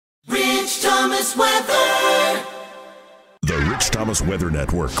Thomas Weather. The Rich Thomas Weather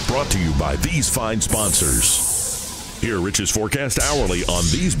Network, brought to you by these fine sponsors. Hear Rich's forecast hourly on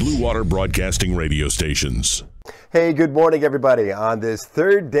these Blue Water Broadcasting radio stations. Hey, good morning, everybody. On this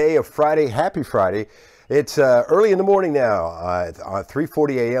third day of Friday, happy Friday. It's early in the morning now, on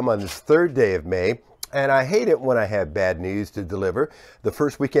 3:40 a.m. on this third day of May. And I hate it when I have bad news to deliver. The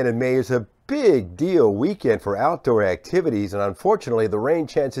first weekend in May is a big deal weekend for outdoor activities, and unfortunately the rain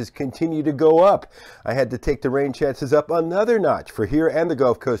chances continue to go up. I had to take the rain chances up another notch for here and the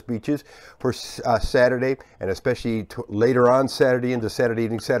Gulf Coast beaches for Saturday, and especially later on Saturday into Saturday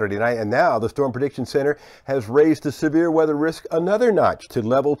evening, Saturday night. And now the Storm Prediction Center has raised the severe weather risk another notch to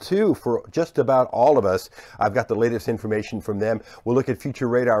level 2 for just about all of us. I've got the latest information from them. We'll look at future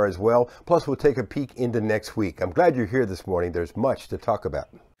radar as well. Plus we'll take a peek into next week. I'm glad you're here this morning. There's much to talk about.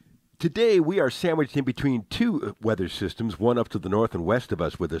 Today, we are sandwiched in between two weather systems, one up to the north and west of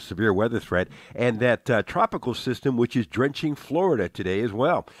us with a severe weather threat, and that tropical system which is drenching Florida today as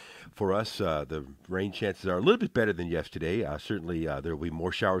well. For us, the rain chances are a little bit better than yesterday. Certainly, there will be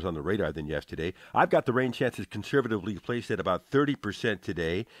more showers on the radar than yesterday. I've got the rain chances conservatively placed at about 30%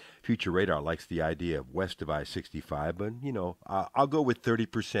 today. Future radar likes the idea of west of I-65, but, you know, I'll go with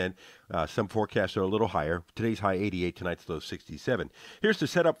 30%. Some forecasts are a little higher. Today's high 88, tonight's low 67. Here's the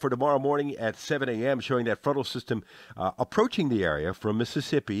setup for tomorrow morning at 7 a.m., showing that frontal system approaching the area from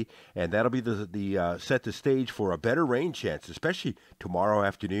Mississippi, and that'll be the set the stage for a better rain chance, especially tomorrow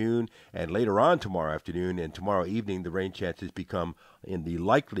afternoon and later on tomorrow afternoon and tomorrow evening. The rain chances become in the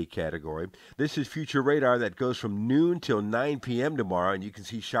likely category. This is future radar that goes from noon till 9 p.m. tomorrow, and you can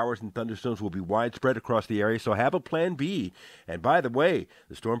see showers and thunderstorms will be widespread across the area, so have a plan B. And by the way,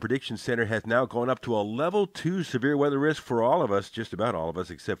 the Storm Prediction Center has now gone up to a level 2 severe weather risk for all of us, just about all of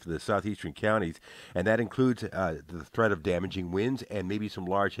us, except for the southeastern counties, and that includes the threat of damaging winds and maybe some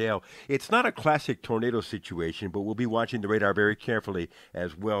large hail. It's not a classic tornado situation, but we'll be watching the radar very carefully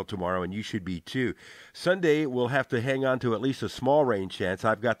as well tomorrow, and you should be too. Sunday, we'll have to hang on to at least a small rain chance.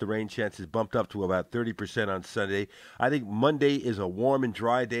 I've got the rain chances bumped up to about 30% on Sunday. I think Monday is a warm and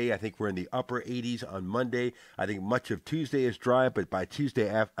dry day. I think we're in the upper 80s on Monday. I think much of Tuesday is dry, but by Tuesday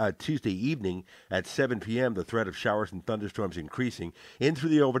evening at 7 p.m., the threat of showers and thunderstorms increasing in through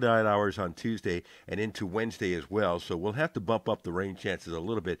the overnight hours on Tuesday and into Wednesday as well. So we'll have to bump up the rain chances a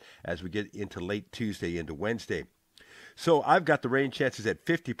little bit as we get into late Tuesday into Wednesday. So I've got the rain chances at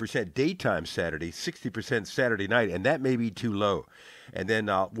 50% daytime Saturday, 60% Saturday night, and that may be too low. And then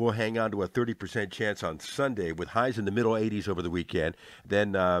we'll hang on to a 30% chance on Sunday with highs in the middle 80s over the weekend.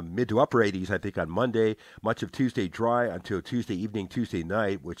 Then mid to upper 80s, I think, on Monday. Much of Tuesday dry until Tuesday evening, Tuesday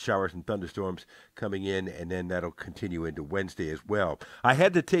night, with showers and thunderstorms coming in, and then that'll continue into Wednesday as well. I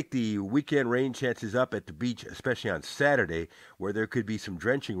had to take the weekend rain chances up at the beach, especially on Saturday, where there could be some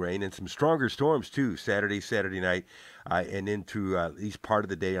drenching rain and some stronger storms, too, Saturday night, and into at least part of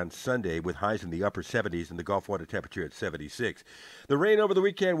the day on Sunday, with highs in the upper 70s and the Gulf water temperature at 76. The rain over the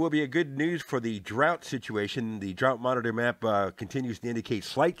weekend will be a good news for the drought situation. The drought monitor map continues to indicate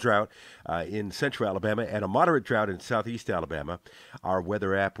slight drought in central Alabama and a moderate drought in southeast Alabama. Our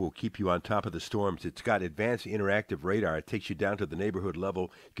weather app will keep you on top of the storms. It's got advanced interactive radar. It takes you down to the neighborhood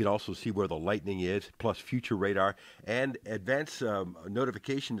level. You can also see where the lightning is, plus future radar and advanced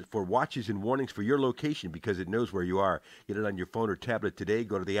notifications for watches and warnings for your location because it knows where you are. Get it on your phone or tablet today.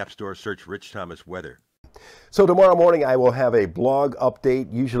 Go to the App Store, search Rich Thomas Weather. So tomorrow morning I will have a blog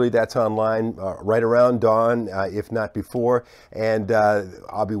update. Usually that's online right around dawn, if not before. And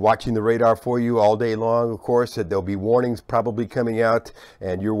I'll be watching the radar for you all day long, of course. There'll be warnings probably coming out,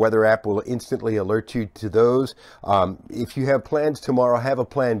 and your weather app will instantly alert you to those. If you have plans tomorrow, have a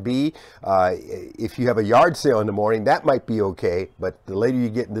plan B. If you have a yard sale in the morning, that might be okay. But the later you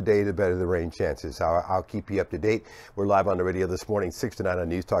get in the day, the better the rain chances. I'll keep you up to date. We're live on the radio this morning, 6 to 9 on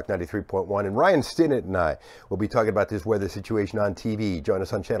News Talk 93.1. And Ryan Stinnett and I will be talking about this weather situation on TV. Join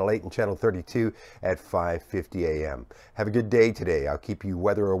us on Channel 8 and Channel 32 at 5:50 a.m. Have a good day today. I'll keep you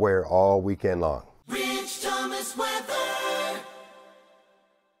weather aware all weekend long.